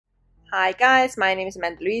Hi guys, my name is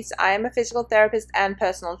Louise. I am a physical therapist and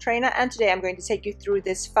personal trainer, and today I'm going to take you through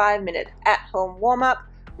this 5-minute at-home warm-up.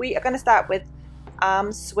 We are going to start with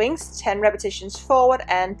arm swings, 10 repetitions forward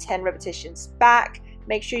and 10 repetitions back.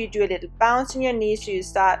 Make sure you do a little bounce in your knees so you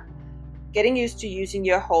start getting used to using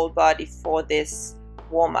your whole body for this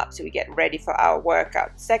warm-up so we get ready for our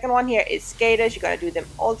workout. Second one here is gators. You're going to do them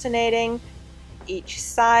alternating each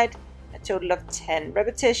side, a total of 10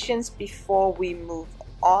 repetitions before we move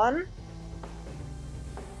on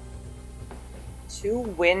to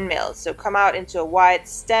windmills. So come out into a wide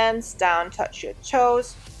stance, down, touch your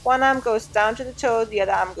toes. One arm goes down to the toes, the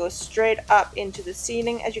other arm goes straight up into the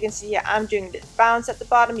ceiling. As you can see here, I'm doing this bounce at the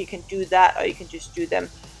bottom. You can do that, or you can just do them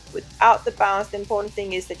without the bounce. The important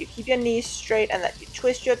thing is that you keep your knees straight and that you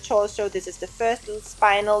twist your torso. This is the first little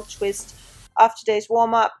spinal twist of today's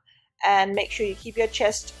warm-up, and make sure you keep your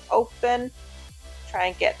chest open. Try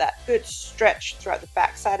and get that good stretch throughout the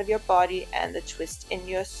back side of your body and the twist in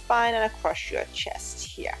your spine and across your chest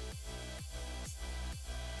here.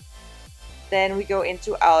 Then we go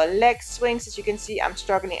into our leg swings. As you can see, I'm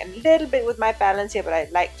struggling a little bit with my balance here, but I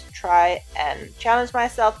like to try and challenge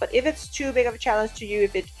myself. But if it's too big of a challenge to you,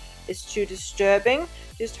 if it is too disturbing,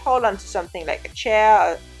 just hold on to something like a chair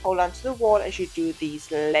or hold on to the wall as you do these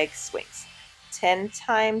leg swings. 10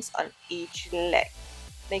 times on each leg.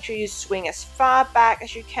 Make sure you swing as far back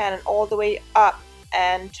as you can and all the way up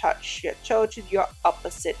and touch your toe to your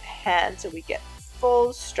opposite hand so we get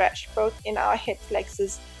full stretch both in our hip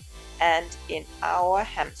flexors and in our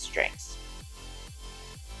hamstrings.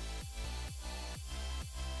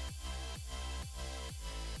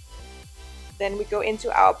 Then we go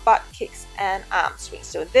into our butt kicks and arm swings.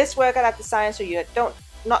 So this workout I've designed so you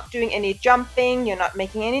not doing any jumping, you're not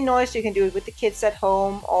making any noise, so you can do it with the kids at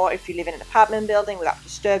home, or if you live in an apartment building without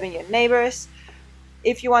disturbing your neighbors.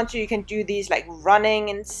 If you want to, you can do these like running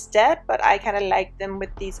instead, but I kind of like them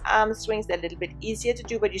with these arm swings. They're a little bit easier to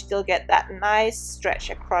do, but you still get that nice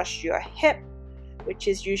stretch across your hip, which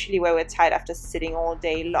is usually where we're tight after sitting all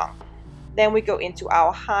day long. Then we go into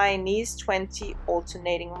our high knees, 20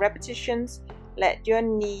 alternating repetitions. Let your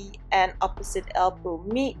knee and opposite elbow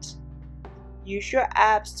meet. Use your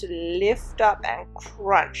abs to lift up and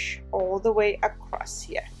crunch all the way across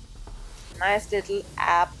here. Nice little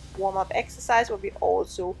ab warm-up exercise where we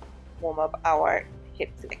also warm up our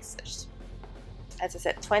hip flexors. As I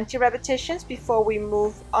said, 20 repetitions before we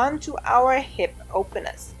move on to our hip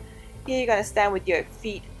openers. Here you're going to stand with your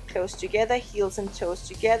feet close together, heels and toes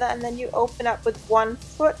together, and then you open up with one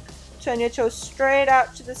foot. Turn your toes straight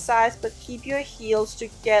out to the sides, but keep your heels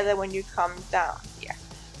together when you come down here.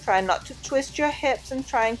 Try not to twist your hips and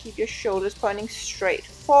try and keep your shoulders pointing straight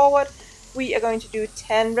forward. We are going to do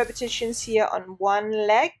 10 repetitions here on one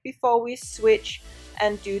leg before we switch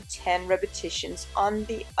and do 10 repetitions on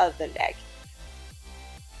the other leg.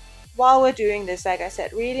 While we're doing this, like I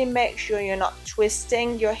said, really make sure you're not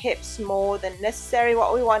twisting your hips more than necessary.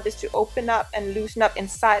 What we want is to open up and loosen up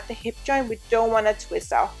inside the hip joint. We don't want to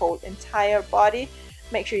twist our whole entire body.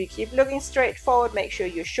 Make sure you keep looking straight forward. Make sure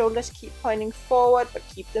your shoulders keep pointing forward, but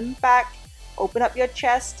keep them back. Open up your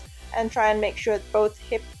chest and try and make sure that both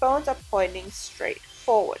hip bones are pointing straight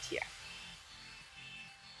forward here.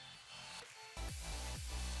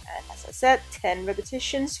 And as I said, 10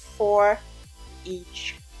 repetitions for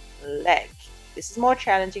each leg. This is more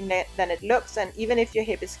challenging than it looks, and even if your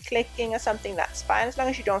hip is clicking or something, that's fine. As long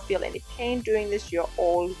as you don't feel any pain doing this, you're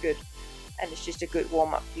all good, and it's just a good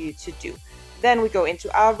warm-up for you to do. Then we go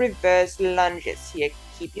into our reverse lunges here.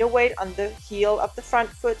 Keep your weight on the heel of the front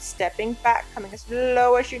foot, stepping back, coming as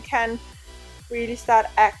low as you can. Really start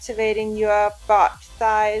activating your butt,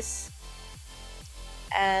 thighs,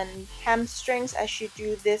 and hamstrings as you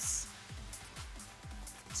do this.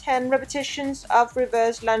 10 repetitions of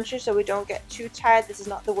reverse lunges so we don't get too tired. This is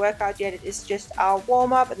not the workout yet, it is just our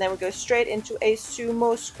warm-up, and then we go straight into a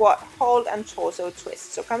sumo squat hold and torso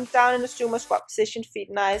twist. So come down in the sumo squat position,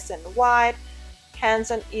 feet nice and wide, hands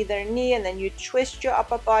on either knee, and then you twist your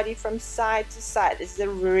upper body from side to side. This is a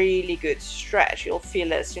really good stretch. You'll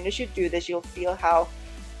feel it as soon as you do this. You'll feel how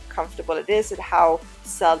comfortable it is and how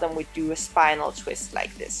seldom we do a spinal twist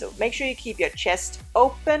like this. So make sure you keep your chest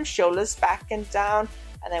open, shoulders back and down,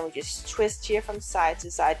 and then we just twist here from side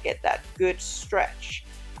to side, get that good stretch.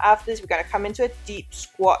 After this, we're going to come into a deep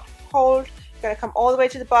squat hold. You're going to come all the way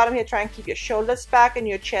to the bottom here. Try and keep your shoulders back and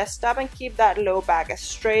your chest up, and keep that low back as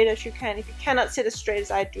straight as you can. If you cannot sit as straight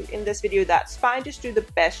as I do in this video, that's fine. Just do the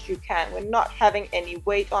best you can. We're not having any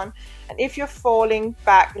weight on. And if you're falling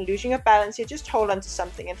back and losing your balance here, just hold on to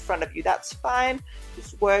something in front of you. That's fine.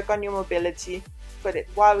 Just work on your mobility. But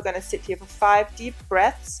while we're going to sit here for 5 deep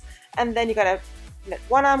breaths, and then you're going to Let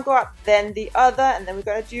one arm go up, then the other, and then we're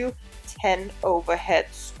going to do 10 overhead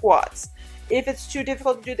squats. If it's too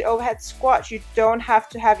difficult to do the overhead squats, you don't have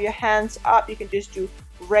to have your hands up. You can just do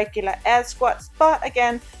regular air squats. But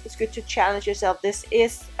again, it's good to challenge yourself. This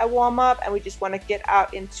is a warm-up, and we just want to get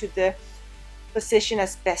out into the position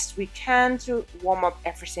as best we can to warm up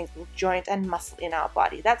every single joint and muscle in our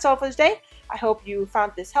body. That's all for today. I hope you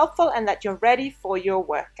found this helpful and that you're ready for your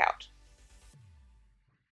workout.